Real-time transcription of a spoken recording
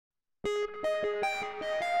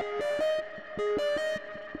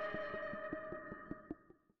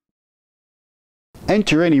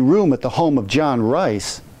Enter any room at the home of John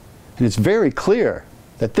Rice, and it's very clear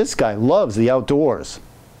that this guy loves the outdoors.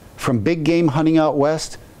 From big game hunting out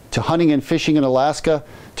west, to hunting and fishing in Alaska,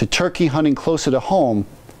 to turkey hunting closer to home,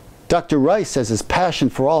 Dr. Rice says his passion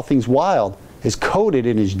for all things wild is coded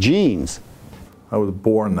in his genes. I was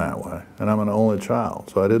born that way, and I'm an only child,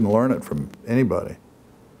 so I didn't learn it from anybody.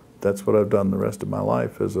 That's what I've done the rest of my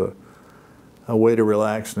life, as a way to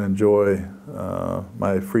relax and enjoy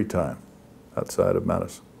my free time outside of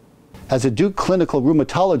medicine. As a Duke clinical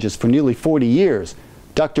rheumatologist for nearly 40 years,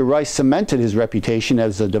 Dr. Rice cemented his reputation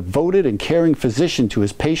as a devoted and caring physician to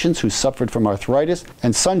his patients who suffered from arthritis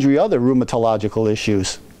and sundry other rheumatological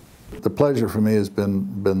issues. The pleasure for me has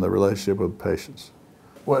been the relationship with patients.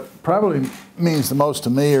 What probably means the most to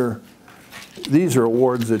me are, these are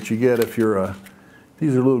awards that you get if you're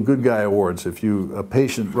these are little good guy awards. If a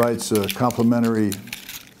patient writes a complimentary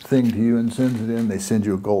thing to you and sends it in, they send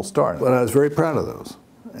you a gold star. But I was very proud of those.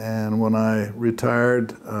 And when I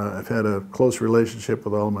retired, I've had a close relationship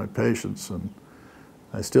with all of my patients, and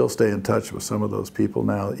I still stay in touch with some of those people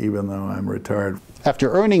now, even though I'm retired.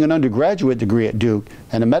 After earning an undergraduate degree at Duke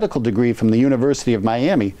and a medical degree from the University of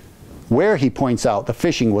Miami, where he points out the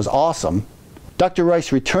fishing was awesome, Dr.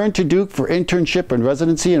 Rice returned to Duke for internship and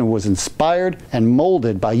residency and was inspired and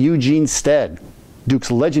molded by Eugene Stead, Duke's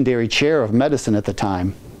legendary chair of medicine at the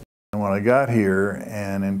time. And when I got here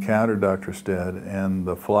and encountered Dr. Stead and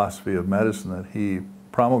the philosophy of medicine that he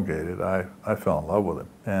promulgated, I fell in love with him,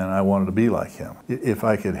 and I wanted to be like him. If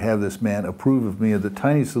I could have this man approve of me the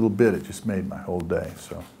tiniest little bit, it just made my whole day.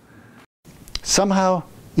 So somehow,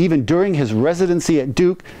 even during his residency at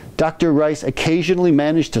Duke, Dr. Rice occasionally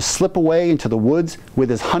managed to slip away into the woods with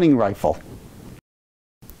his hunting rifle.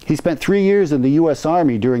 He spent 3 years in the U.S.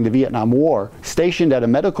 Army during the Vietnam War, stationed at a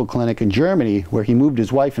medical clinic in Germany where he moved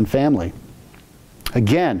his wife and family.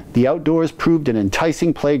 Again, the outdoors proved an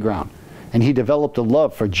enticing playground, and he developed a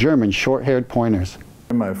love for German short-haired pointers.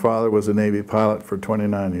 My father was a Navy pilot for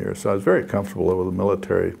 29 years, so I was very comfortable with the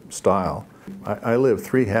military style. I lived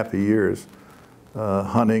 3 happy years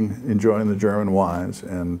hunting, enjoying the German wines,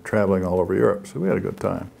 and traveling all over Europe, so we had a good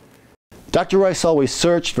time. Dr. Rice always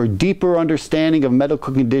searched for deeper understanding of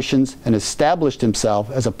medical conditions and established himself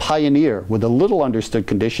as a pioneer with a little understood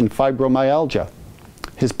condition, fibromyalgia.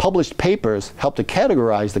 His published papers helped to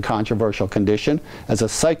categorize the controversial condition as a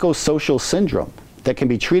psychosocial syndrome that can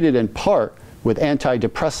be treated in part with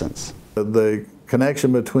antidepressants. The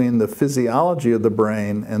connection between the physiology of the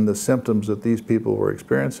brain and the symptoms that these people were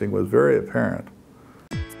experiencing was very apparent.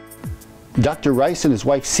 Dr. Rice and his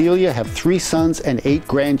wife Celia have 3 sons and 8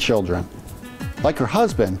 grandchildren. Like her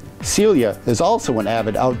husband, Celia is also an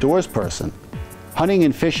avid outdoors person. Hunting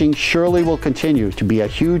and fishing surely will continue to be a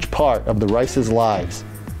huge part of the Rice's lives.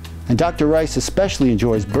 And Dr. Rice especially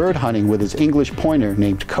enjoys bird hunting with his English pointer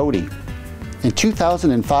named Cody. In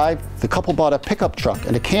 2005, the couple bought a pickup truck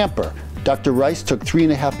and a camper. Dr. Rice took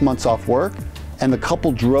 3.5 months off work, and the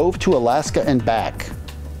couple drove to Alaska and back.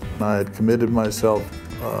 I had committed myself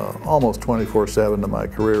almost 24/7 to my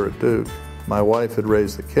career at Duke. My wife had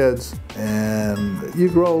raised the kids, and you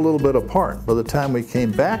grow a little bit apart. By the time we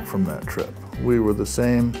came back from that trip, we were the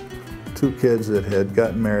same 2 kids that had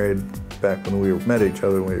gotten married back when we met each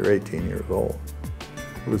other when we were 18 years old.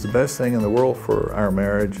 It was the best thing in the world for our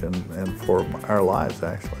marriage and for our lives,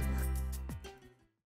 actually.